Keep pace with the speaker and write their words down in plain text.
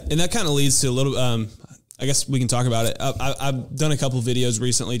And that kind of leads to a little, I guess we can talk about it. I've done a couple of videos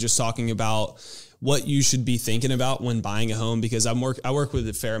recently just talking about what you should be thinking about when buying a home, because I work with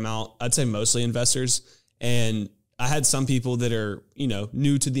a fair amount, I'd say mostly investors. And I had some people that are,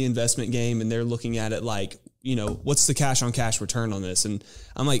 new to the investment game, and they're looking at it like, what's the cash on cash return on this? And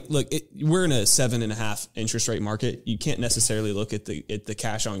I'm like, look, we're in a 7.5 interest rate market. You can't necessarily look at the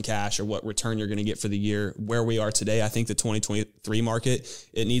cash on cash or what return you're going to get for the year where we are today. I think the 2023 market,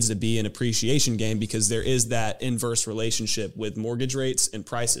 it needs to be an appreciation game, because there is that inverse relationship with mortgage rates and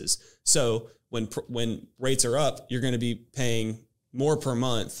prices. So when rates are up, you're going to be paying more per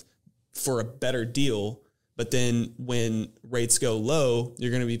month for a better deal. But then when rates go low, you're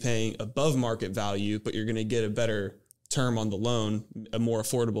going to be paying above market value, but you're going to get a better term on the loan, a more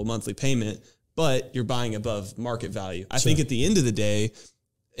affordable monthly payment, but you're buying above market value. I think at the end of the day,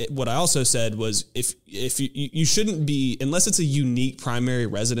 what I also said was if you shouldn't be, unless it's a unique primary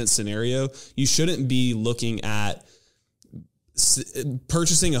residence scenario, you shouldn't be looking at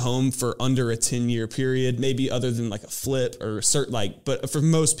purchasing a home for under a 10-year period, maybe other than like a flip or a certain but for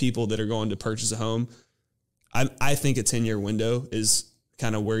most people that are going to purchase a home, I think a 10-year window is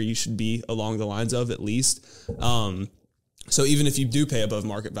kind of where you should be along the lines of, at least. So even if you do pay above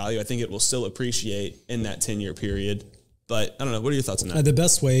market value, I think it will still appreciate in that 10-year period. But I don't know. What are your thoughts on that? The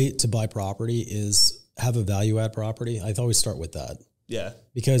best way to buy property is have a value add property. I always start with that. Yeah.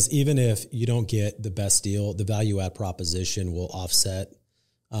 Because even if you don't get the best deal, the value add proposition will offset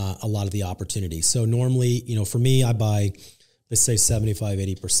a lot of the opportunity. So normally, for me, I buy, let's say 75,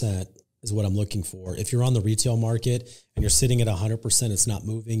 80%. Is what I'm looking for. If you're on the retail market and you're sitting at 100%, it's not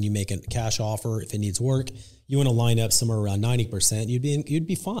moving, you make a cash offer. If it needs work, you want to line up somewhere around 90%, you'd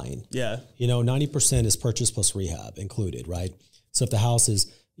be fine. Yeah. 90% is purchase plus rehab included, right? So if the house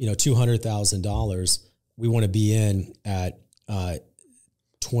is, $200,000, we want to be in at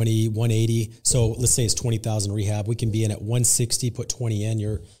 180. So let's say it's 20,000 rehab. We can be in at 160, put 20 in,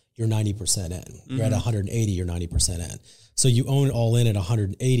 you're 90% in. You're at 180, you're 90% in. So you own it all in at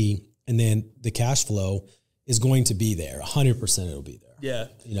 180. And then the cash flow is going to be there. 100% it'll be there. Yeah.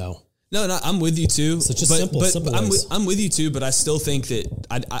 No, I'm with you too. So just simple I'm with you too, but I still think that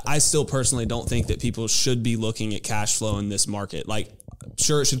I still personally don't think that people should be looking at cash flow in this market. Like,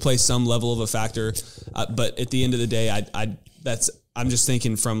 sure, it should play some level of a factor, but at the end of the day, I'm just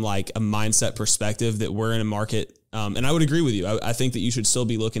thinking from like a mindset perspective that we're in a market, and I would agree with you. I think that you should still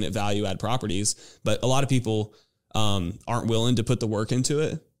be looking at value add properties, but a lot of people aren't willing to put the work into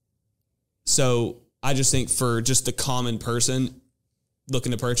it. So I just think for just the common person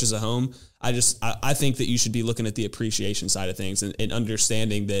looking to purchase a home, I think that you should be looking at the appreciation side of things and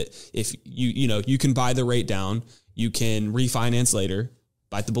understanding that if you can buy the rate down, you can refinance later,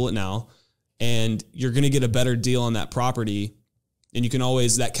 bite the bullet now, and you're going to get a better deal on that property. And you can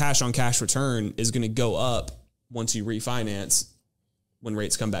always, that cash on cash return is going to go up once you refinance. When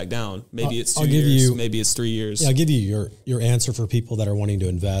rates come back down, maybe it's 2 years, maybe it's 3 years. Yeah, I'll give you your answer for people that are wanting to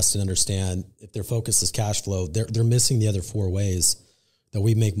invest and understand if their focus is cash flow, they're missing the other 4 ways that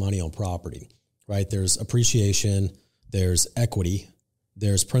we make money on property, right? There's appreciation, there's equity,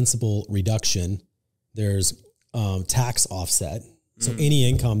 there's principal reduction, there's tax offset. So any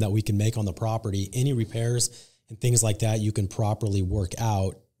income that we can make on the property, any repairs and things like that, you can properly work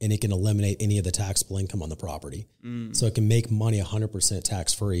out, and it can eliminate any of the taxable income on the property. So it can make money 100%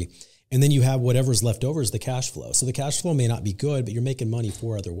 tax-free. And then you have whatever's left over is the cash flow. So the cash flow may not be good, but you're making money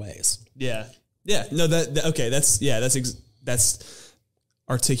 4 other ways. Yeah. Yeah. No, okay. That's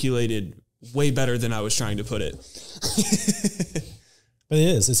articulated way better than I was trying to put it. But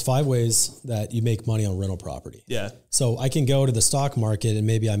it's 5 ways that you make money on rental property. Yeah. So I can go to the stock market and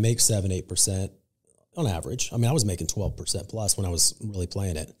maybe I make 7-8%. On average. I mean, I was making 12% plus when I was really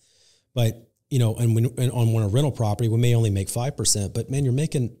playing it. But, and on a rental property, we may only make 5%, but man, you're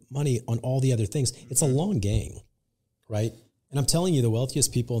making money on all the other things. It's a long game, right? And I'm telling you, the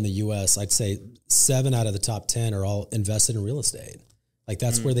wealthiest people in the U.S., I'd say 7 out of the top 10 are all invested in real estate. Like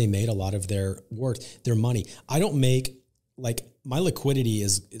that's where they made a lot of their worth, their money. I don't make, like my liquidity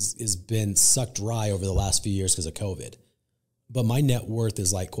is been sucked dry over the last few years because of COVID, but my net worth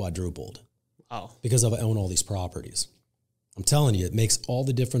is like quadrupled. Wow. Because I own all these properties. I'm telling you, it makes all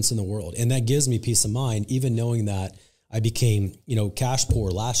the difference in the world. And that gives me peace of mind, even knowing that I became, cash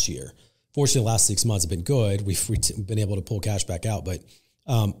poor last year. Fortunately, the last 6 months have been good. We've been able to pull cash back out, but,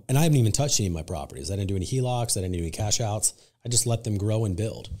 and I haven't even touched any of my properties. I didn't do any HELOCs. I didn't do any cash outs. I just let them grow and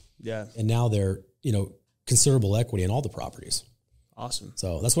build. Yeah. And now they're, considerable equity in all the properties. Awesome.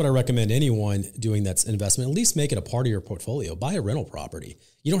 So that's what I recommend anyone doing that's investment. At least make it a part of your portfolio. Buy a rental property.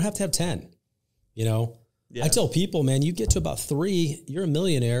 You don't have to have 10. Yeah. I tell people, man, you get to about 3, you're a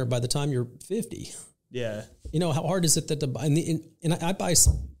millionaire by the time you're 50. Yeah. You know, how hard is it that to buy? And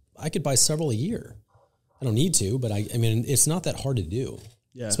I could buy several a year. I don't need to, but I mean, it's not that hard to do.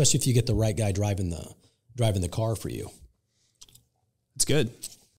 Yeah. Especially if you get the right guy driving the car for you. It's good.